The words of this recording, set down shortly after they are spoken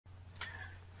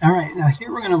Alright, now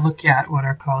here we're going to look at what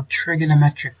are called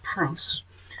trigonometric proofs.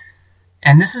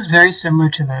 And this is very similar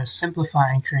to the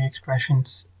simplifying trig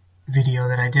expressions video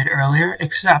that I did earlier,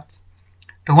 except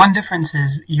the one difference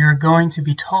is you're going to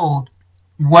be told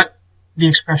what the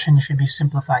expression should be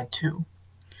simplified to.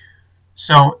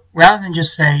 So rather than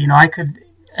just say,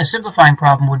 a simplifying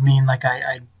problem would mean like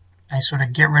I sort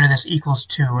of get rid of this equals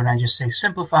 2 and I just say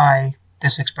simplify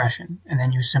this expression, and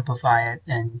then you simplify it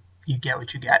and you get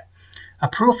what you get. A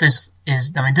proof is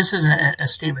this is a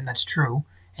statement that's true,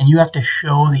 and you have to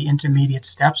show the intermediate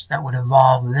steps that would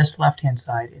evolve this left-hand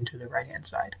side into the right-hand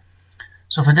side.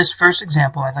 So for this first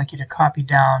example, I'd like you to copy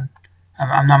down,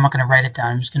 I'm not going to write it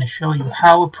down, I'm just going to show you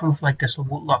how a proof like this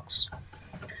looks.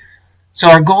 So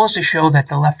our goal is to show that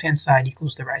the left-hand side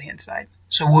equals the right-hand side.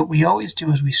 So what we always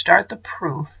do is we start the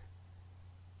proof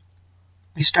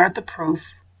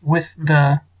with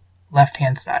the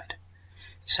left-hand side.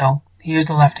 So here's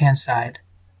the left-hand side,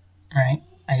 right?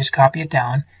 I just copy it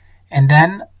down, and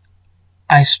then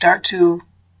I start to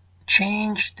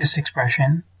change this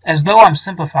expression as though I'm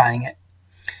simplifying it.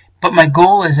 But my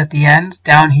goal is at the end,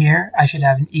 down here, I should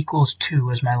have an equals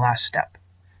 2 as my last step.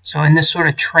 So in this sort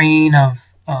of train of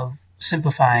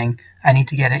simplifying, I need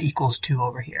to get an equals 2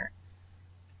 over here.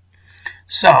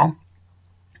 So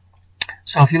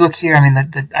if you look here,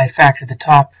 I factored the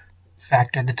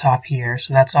top here,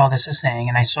 so that's all this is saying,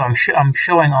 and I'm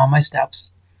showing all my steps.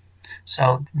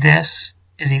 So this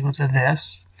is equal to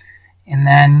this, and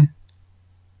then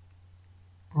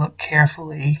look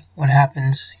carefully what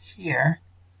happens here.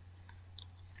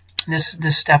 This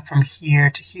step from here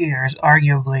to here is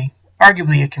arguably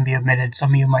it can be omitted. Some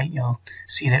of you might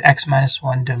see that x minus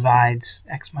 1 divides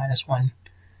x minus 1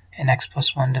 and x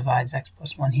plus 1 divides x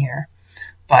plus 1 here,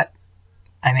 but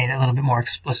I made it a little bit more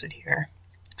explicit here.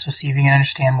 So see if you can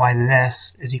understand why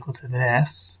this is equal to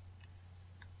this.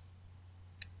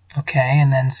 Okay,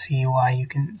 and then see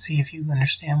if you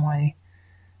understand why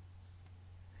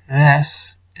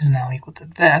this is now equal to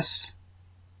this.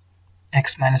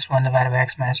 X minus 1 divided by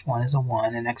x minus 1 is a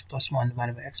 1, and x plus 1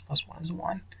 divided by x plus 1 is a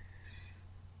 1.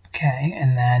 Okay,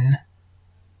 and then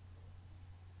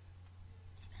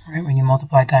when you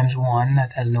multiply times 1,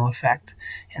 that has no effect.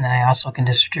 And then I also can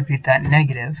distribute that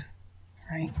negative,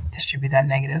 distribute that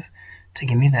negative to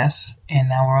give me this. And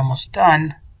now we're almost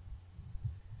done.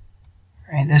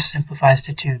 This simplifies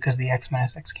to 2 because the x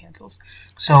minus x cancels.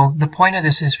 So the point of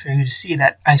this is for you to see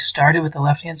that I started with the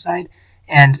left-hand side,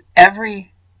 and everything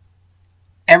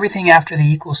after the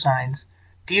equal signs,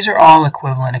 these are all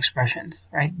equivalent expressions,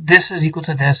 right? This is equal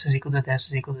to this, is equal to this,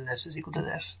 is equal to this, is equal to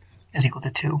this, is equal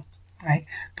to 2, right?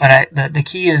 But the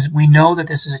key is we know that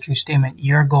this is a true statement.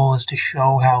 Your goal is to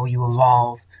show how you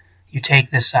evolve. You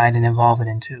take this side and evolve it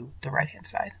into the right-hand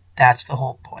side. That's the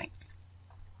whole point.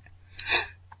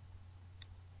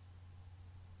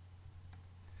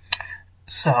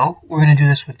 So we're going to do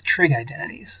this with trig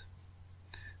identities.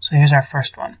 So here's our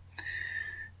first one.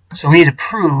 So we need to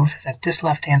prove that this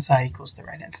left-hand side equals the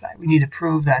right-hand side. We need to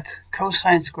prove that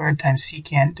cosine squared times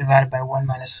secant divided by 1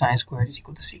 minus sine squared is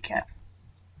equal to secant.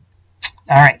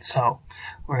 Alright, so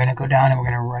we're going to go down and we're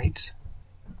going to write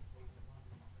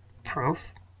proof.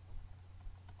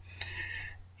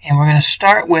 And we're going to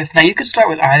start with, now you could start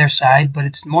with either side, but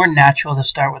it's more natural to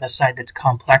start with a side that's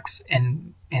complex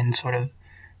and sort of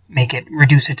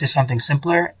reduce it to something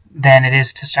simpler than it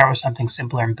is to start with something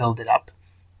simpler and build it up.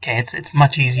 Okay, it's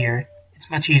much easier. It's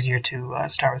much easier to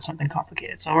start with something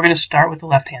complicated. So we're going to start with the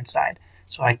left-hand side.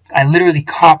 So I literally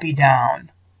copy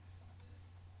down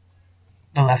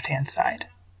the left-hand side.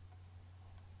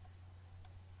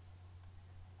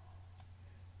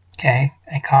 Okay,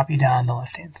 I copy down the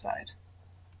left-hand side.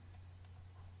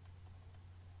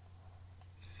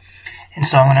 And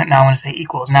so now I'm going to say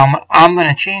equals. Now I'm going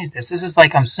to change this. This is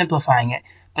like I'm simplifying it,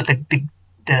 but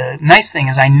the nice thing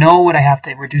is I know what I have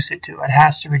to reduce it to. It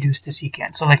has to reduce to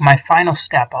secant. So like my final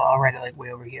step, I'll write it like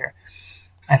way over here.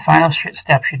 My final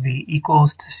step should be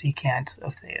equals to secant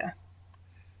of theta.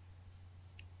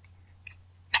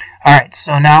 Alright,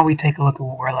 so now we take a look at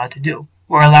what we're allowed to do.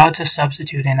 We're allowed to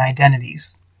substitute in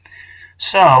identities.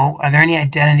 So are there any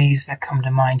identities that come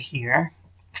to mind here?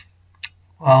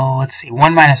 Well, let's see.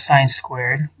 1 minus sine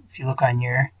squared, if you look on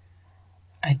your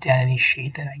identity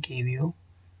sheet that I gave you,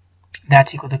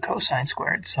 that's equal to cosine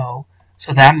squared. So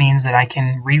that means that I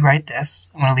can rewrite this.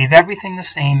 I'm going to leave everything the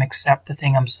same except the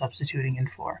thing I'm substituting in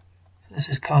for. So this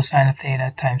is cosine of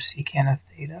theta times secant of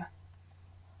theta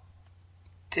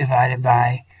divided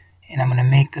by, and I'm going to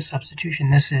make the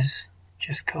substitution. This is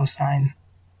just cosine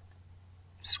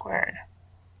squared.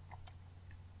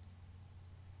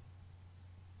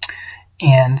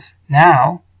 And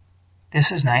now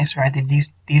this is nice, right?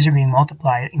 These are being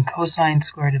multiplied, and cosine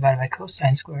squared divided by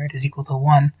cosine squared is equal to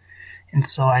 1. And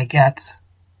so I get,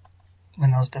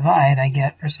 when those divide, I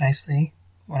get precisely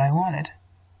what I wanted,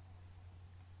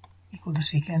 equal to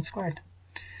secant squared.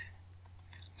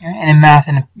 And in math,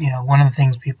 and one of the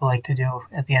things people like to do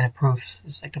at the end of proofs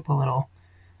is like to put a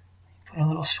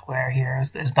little square here,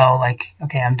 as though like,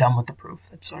 okay, I'm done with the proof.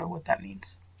 That's sort of what that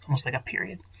means. It's almost like a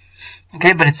period.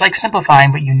 Okay, but it's like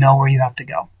simplifying, but you know where you have to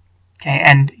go. Okay,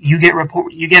 and you get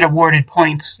awarded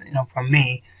points, from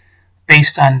me,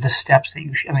 based on the steps that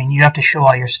you have to show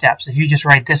all your steps. If you just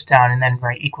write this down and then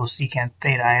write equals secant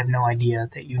theta, I have no idea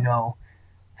that you know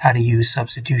how to use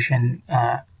substitution,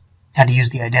 how to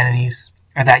use the identities,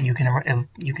 or that you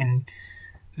can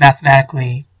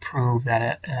mathematically prove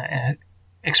that an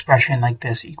expression like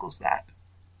this equals that.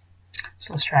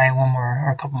 So let's try one more,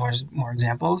 or a couple more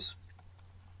examples.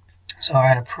 So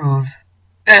I got to prove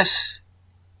this.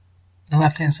 The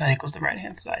left-hand side equals the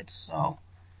right-hand side. So,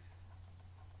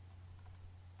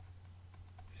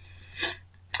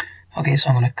 okay, so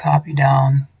I'm going to copy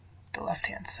down the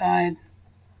left-hand side.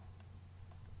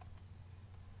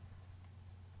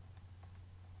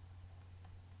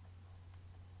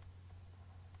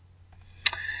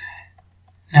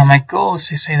 Now my goal is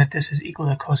to say that this is equal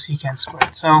to cosecant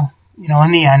squared. So,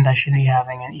 in the end, I should be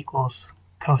having an equals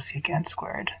cosecant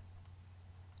squared.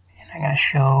 And I'm going to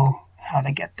show how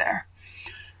to get there.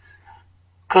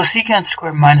 Cosecant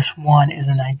squared minus 1 is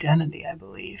an identity, I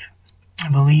believe. I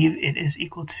believe it is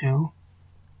equal to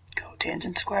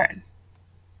cotangent squared.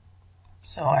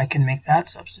 So I can make that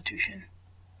substitution.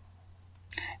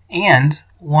 And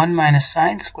 1 minus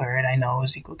sine squared, I know,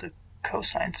 is equal to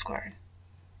cosine squared.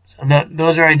 So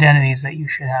those are identities that you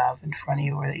should have in front of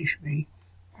you, or that you should be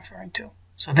referring to.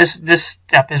 So this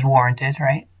step is warranted,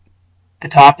 right? The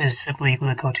top is simply equal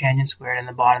to cotangent squared, and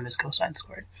the bottom is cosine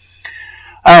squared.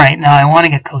 Alright, now I want to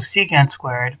get cosecant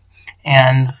squared,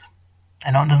 and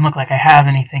it doesn't look like I have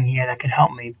anything here that could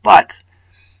help me, but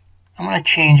I'm going to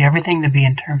change everything to be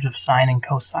in terms of sine and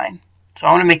cosine. So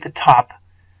I want to make the top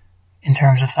in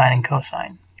terms of sine and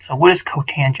cosine. So what is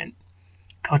cotangent?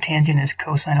 Cotangent is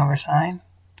cosine over sine.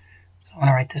 So I want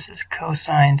to write this as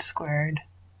cosine squared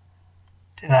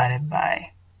divided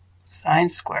by sine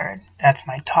squared. That's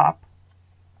my top.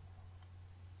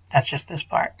 That's just this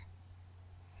part.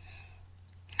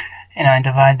 And I'll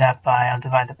divide that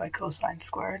by cosine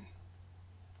squared.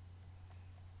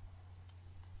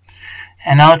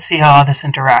 And now let's see how all this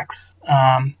interacts.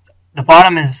 The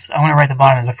bottom is, I want to write the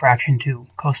bottom as a fraction too,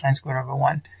 cosine squared over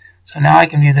 1. So now I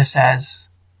can view this as,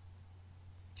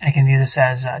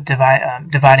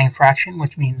 dividing fraction,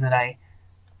 which means that I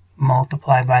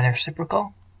multiply by the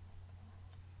reciprocal.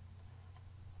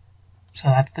 So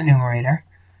that's the numerator.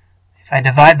 If I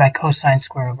divide by cosine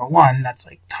squared over 1, that's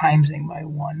like timesing by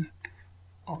 1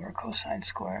 over cosine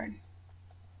squared.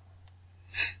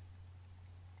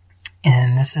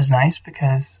 And this is nice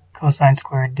because cosine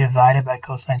squared divided by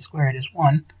cosine squared is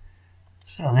 1.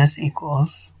 So this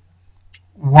equals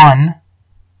 1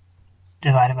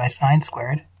 divided by sine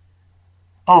squared.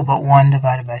 Oh, but 1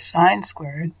 divided by sine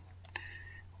squared,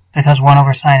 because 1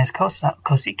 over sine is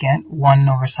cosecant, 1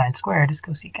 over sine squared is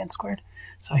cosecant squared.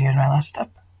 So here's my last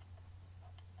step.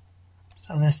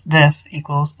 So this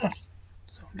equals this.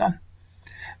 So I'm done.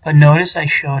 But notice I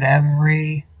showed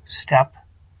every step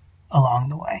along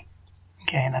the way.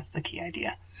 Okay, and that's the key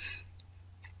idea.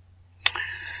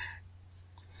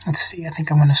 Let's see, I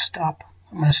think I'm going to stop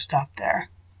there.